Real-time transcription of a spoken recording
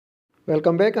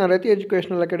Welcome back on Reti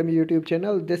Educational Academy YouTube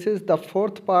channel. This is the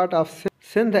fourth part of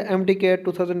Sindh MDCAT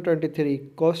 2023.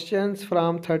 Questions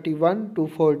from 31 to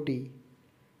 40.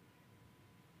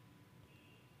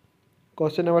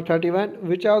 Question number 31.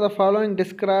 Which of the following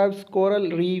describes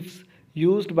coral reefs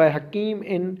used by Hakim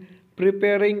in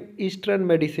preparing Eastern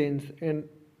medicines? And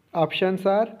options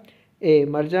are A.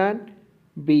 Marjan,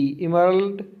 B.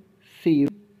 Emerald, C.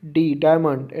 D.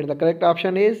 Diamond. And the correct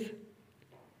option is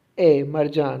A.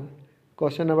 Marjan.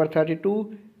 Question number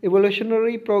 32.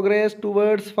 Evolutionary progress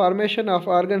towards formation of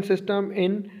organ system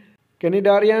in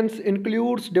cnidarians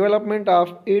includes development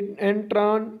of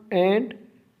intron and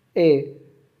A.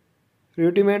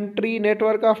 rudimentary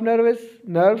network of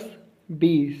nerves,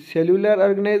 B. cellular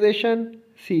organization,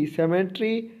 C.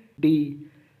 symmetry, D.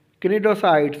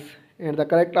 cnidocytes. And the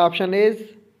correct option is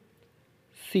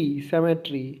C.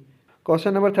 symmetry.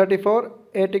 Question number 34.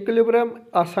 At equilibrium,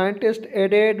 a scientist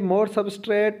added more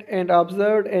substrate and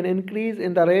observed an increase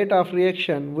in the rate of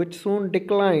reaction, which soon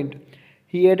declined.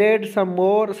 He added some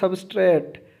more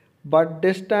substrate, but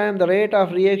this time the rate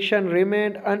of reaction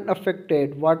remained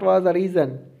unaffected. What was the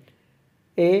reason?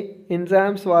 A.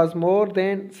 Enzymes was more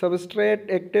than substrate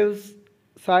active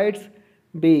sites.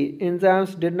 B.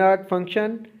 Enzymes did not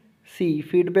function. C.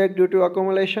 Feedback due to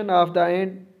accumulation of the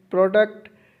end product.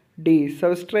 D.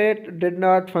 Substrate did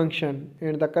not function.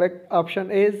 And the correct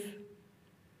option is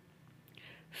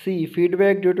C.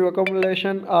 Feedback due to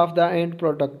accumulation of the end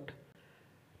product.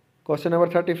 Question number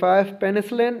 35.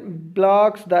 Penicillin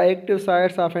blocks the active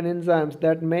sites of an enzyme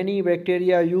that many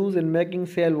bacteria use in making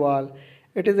cell wall.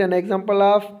 It is an example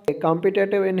of A.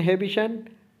 Competitive inhibition,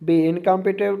 B.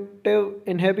 Incompetitive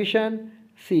inhibition,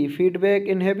 C. Feedback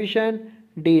inhibition,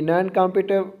 D.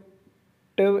 Non-competitive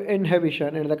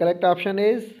inhibition. And the correct option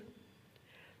is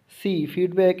C.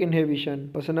 Feedback inhibition.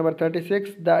 Question number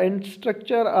 36. The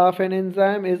structure of an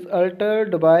enzyme is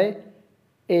altered by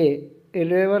A.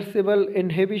 Irreversible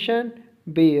inhibition,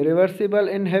 B. Reversible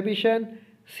inhibition,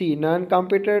 C.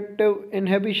 Non-competitive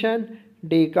inhibition,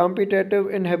 D. Competitive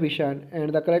inhibition.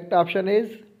 And the correct option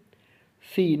is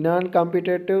C.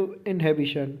 Non-competitive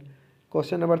inhibition.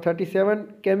 Question number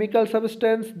 37. Chemical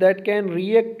substance that can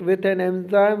react with an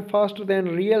enzyme faster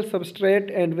than real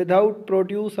substrate and without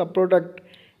produce a product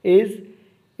is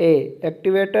A.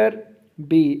 Activator,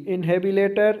 B.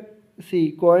 Inhibitor,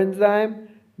 C. Coenzyme,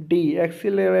 D.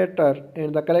 Accelerator.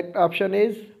 And the correct option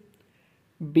is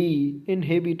B.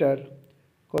 Inhibitor.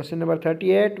 Question number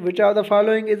 38. Which of the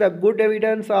following is a good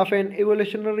evidence of an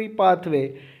evolutionary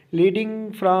pathway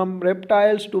leading from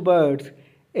reptiles to birds?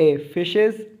 A.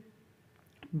 Fishes,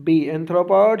 B.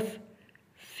 Arthropods,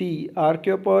 C.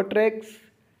 Archaeopteryx,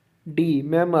 D.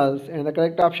 Mammals. And the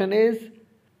correct option is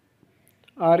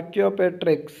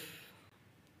Archaeopteryx.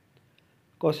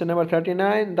 Question number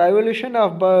 39. The evolution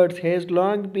of birds has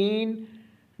long been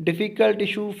difficult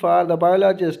issue for the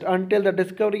biologist until the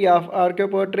discovery of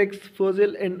Archaeopteryx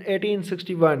fossil in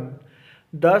 1861.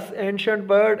 Thus, ancient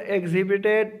bird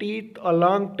exhibited teeth, a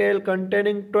long tail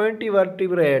containing 20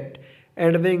 vertebrae,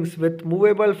 and wings with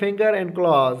movable finger and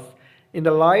claws. In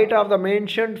the light of the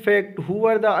mentioned fact, who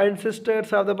were the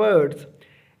ancestors of the birds?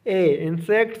 A.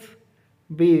 Insects,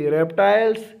 B.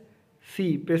 Reptiles,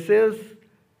 C. Fishes,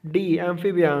 D.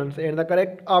 Amphibians. And the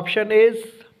correct option is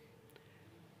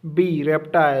B.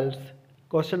 Reptiles.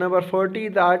 Question number 40.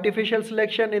 The artificial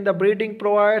selection in the breeding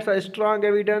provides a strong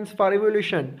evidence for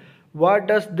evolution. What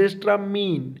does this term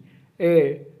mean?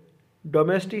 A.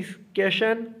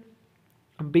 Domestication,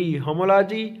 B.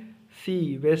 Homology,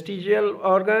 C. Vestigial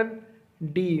organ,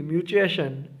 D.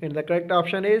 Mutation. And the correct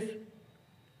option is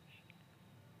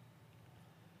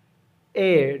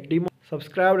A.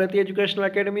 Subscribe Reti Educational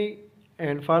Academy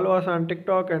and follow us on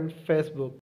TikTok and Facebook.